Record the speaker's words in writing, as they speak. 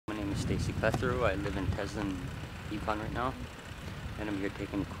Stacey Cletheroe. I live in Teslin, Yukon right now, and I'm here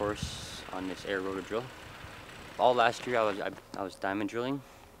taking a course on this air rotor drill. All last year I was diamond drilling,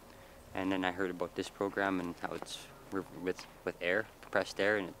 and then I heard about this program and how it's with air, compressed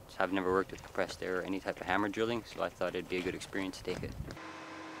air, and I've never worked with compressed air or any type of hammer drilling, so I thought it'd be a good experience to take it.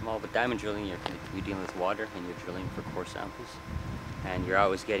 Well, with diamond drilling, you're dealing with water and you're drilling for core samples, and you're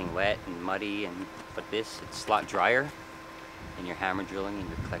always getting wet and muddy. But this, it's a lot drier, and you're hammer drilling and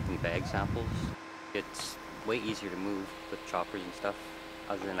you're collecting bag samples. It's way easier to move with choppers and stuff.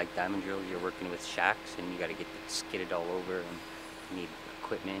 Other than like diamond drills, you're working with shacks and you got to get skidded all over, and you need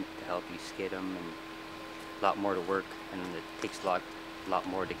equipment to help you skid them, and a lot more to work, and it takes a lot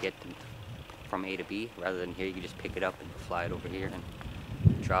more to get them from A to B. Rather than here, you can just pick it up and fly it over here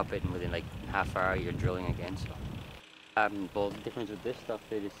and drop it, and within like half hour you're drilling again. So well, the difference with this stuff,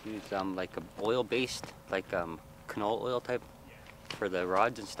 they just use like a oil-based, like canola oil type for the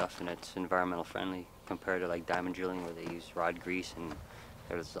rods and stuff, and it's environmental friendly compared to like diamond drilling where they use rod grease and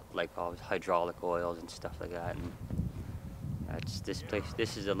there's like all hydraulic oils and stuff like that. And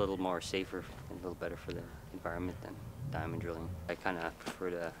this is a little more safer and a little better for the environment than diamond drilling. I kind of prefer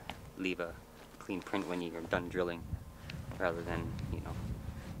to leave a clean print when you're done drilling rather than, you know,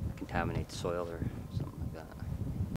 contaminate the soil or something.